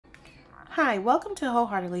Hi, welcome to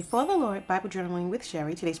Wholeheartedly for the Lord Bible Journaling with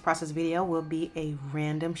Sherry. Today's process video will be a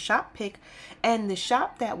random shop pick, and the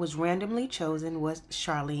shop that was randomly chosen was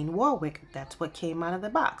Charlene Warwick. That's what came out of the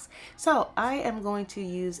box. So I am going to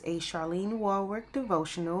use a Charlene Warwick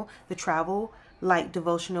devotional, the Travel Light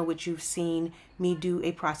devotional, which you've seen me do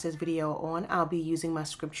a process video on. I'll be using my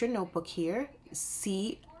scripture notebook here,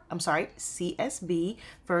 CSB,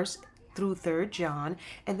 1st through 3rd John.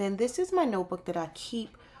 And then this is my notebook that I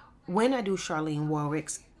keep when I do Charlene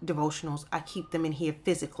Warwick's devotionals. I keep them in here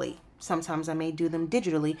physically. Sometimes I may do them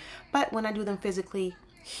digitally, but when I do them physically,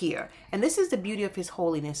 here. And this is the beauty of His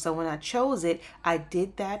holiness. So when I chose it, I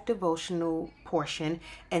did that devotional portion,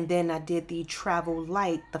 and then I did the Travel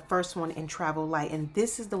Light, the first one in Travel Light, and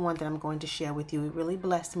this is the one that I'm going to share with you. It really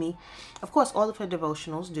blessed me. Of course, all of her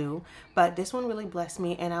devotionals do, but this one really blessed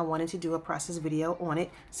me, and I wanted to do a process video on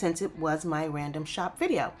it since it was my random shop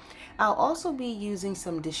video. I'll also be using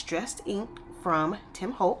some distressed ink from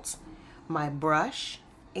Tim Holtz, my brush,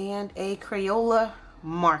 and a Crayola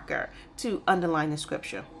marker to underline the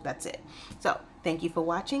scripture. That's it. So thank you for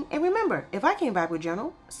watching, and remember, if I can Bible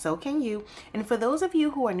journal, so can you. And for those of you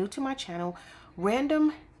who are new to my channel,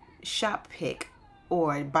 random shop pick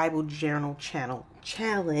or Bible journal channel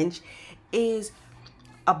challenge is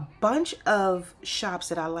a bunch of shops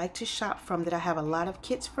that I like to shop from, that I have a lot of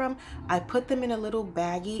kits from. I put them in a little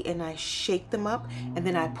baggie and I shake them up, and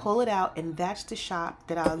then I pull it out, and that's the shop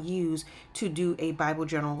that I'll use to do a Bible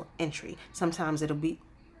journal entry. Sometimes it'll be,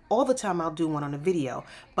 all the time I'll do one on a video,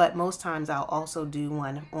 but most times I'll also do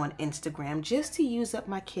one on Instagram, just to use up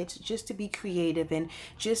my kits, just to be creative, and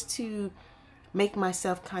just to make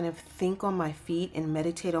myself kind of think on my feet and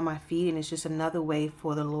meditate on my feet. And it's just another way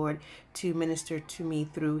for the Lord to minister to me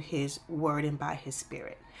through His word and by His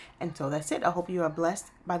Spirit. And so that's it. I hope you are blessed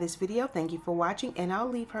by this video. Thank you for watching, and I'll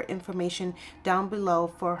leave her information down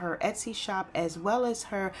below for her Etsy shop, as well as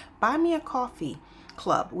her Buy Me a Coffee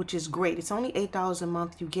club, which is great. It's only $8 a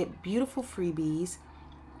month. You get beautiful freebies,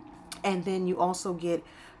 and then you also get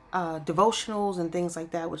devotionals and things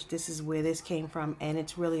like that, which this is where this came from, and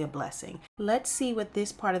it's really a blessing. Let's see what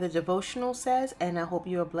this part of the devotional says, and I hope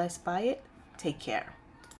you are blessed by it. Take care.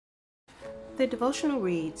 The devotional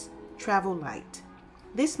reads, Travel Light.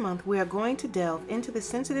 This month we are going to delve into the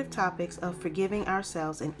sensitive topics of forgiving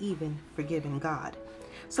ourselves and even forgiving God.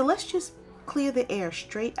 So let's just clear the air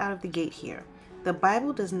straight out of the gate here. The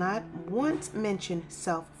Bible does not once mention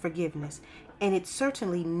self-forgiveness, and it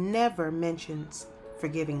certainly never mentions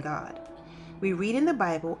forgiving God. We read in the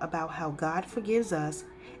Bible about how God forgives us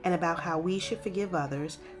and about how we should forgive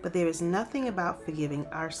others, but there is nothing about forgiving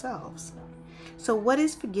ourselves. So what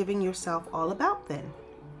is forgiving yourself all about then?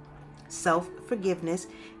 Self-forgiveness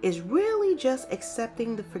is really just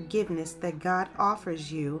accepting the forgiveness that God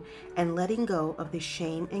offers you and letting go of the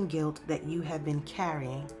shame and guilt that you have been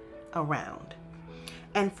carrying around.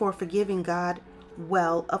 And for forgiving God,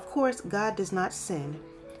 well, of course, God does not sin.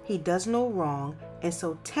 He does no wrong, and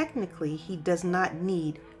so technically He does not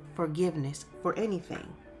need forgiveness for anything.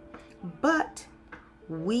 But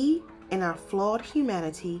we, in our flawed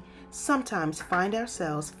humanity, sometimes find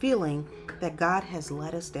ourselves feeling that God has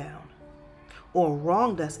let us down or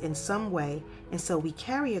wronged us in some way, and so we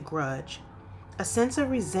carry a grudge, a sense of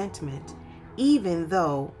resentment, even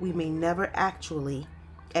though we may never actually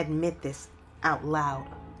admit this out loud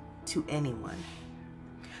to anyone.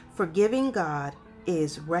 Forgiving God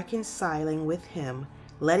is reconciling with Him,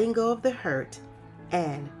 letting go of the hurt,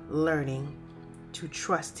 and learning to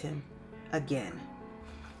trust Him again.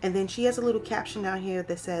 And then she has a little caption down here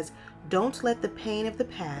that says, don't let the pain of the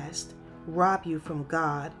past rob you from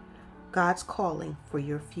God's calling for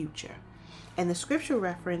your future. And the scripture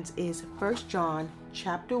reference is 1 John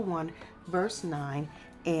chapter 1 verse 9,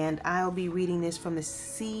 and I'll be reading this from the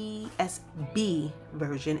CSB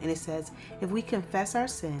version, and it says, if we confess our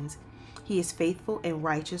sins, He is faithful and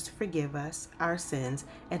righteous to forgive us our sins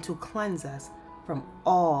and to cleanse us from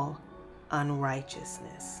all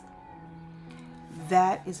unrighteousness.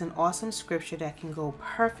 That is an awesome scripture that can go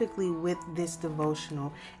perfectly with this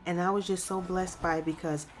devotional, and I was just so blessed by it,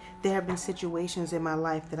 because there have been situations in my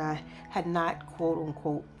life that I had not, quote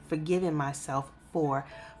unquote, forgiven myself for,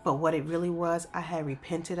 but what it really was, I had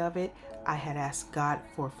repented of it. I had asked God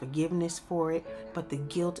for forgiveness for it, but the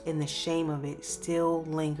guilt and the shame of it still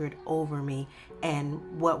lingered over me.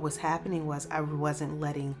 And what was happening was I wasn't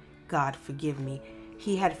letting God forgive me.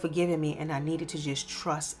 He had forgiven me, and I needed to just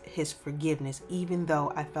trust His forgiveness, even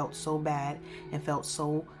though I felt so bad and felt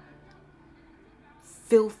so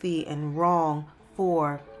filthy and wrong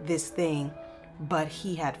for this thing. but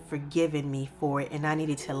he had forgiven me for it, and I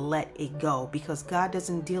needed to let it go, because God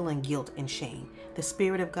doesn't deal in guilt and shame. The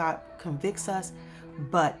Spirit of God convicts us,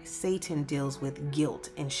 but Satan deals with guilt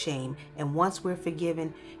and shame. And once we're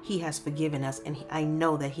forgiven, he has forgiven us, and I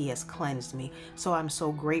know that he has cleansed me. So I'm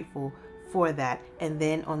so grateful for that. And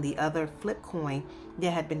then on the other flip coin,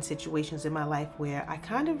 there had been situations in my life where I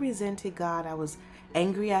kind of resented God. I was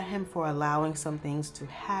angry at him for allowing some things to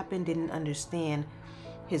happen, didn't understand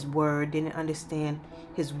his word, didn't understand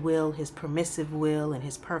his will, his permissive will and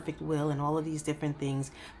his perfect will and all of these different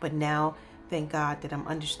things. But now, thank God that I'm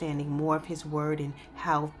understanding more of his word and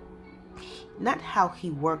how, not how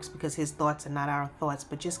he works, because his thoughts are not our thoughts,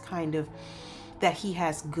 but just kind of that he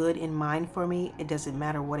has good in mind for me. It doesn't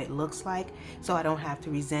matter what it looks like. So I don't have to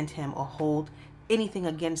resent him or hold anything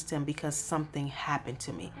against him because something happened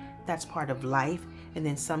to me. That's part of life. And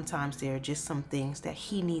then sometimes there are just some things that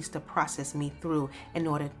he needs to process me through in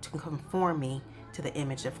order to conform me to the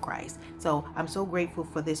image of Christ. So I'm so grateful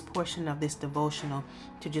for this portion of this devotional,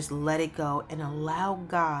 to just let it go and allow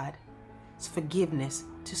God's forgiveness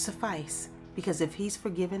to suffice. Because if he's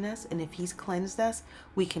forgiven us and if he's cleansed us,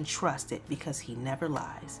 we can trust it, because he never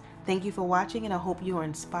lies. Thank you for watching, and I hope you are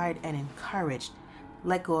inspired and encouraged.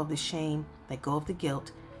 Let go of the shame, let go of the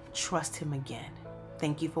guilt, trust him again.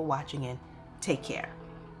 Thank you for watching, and take care.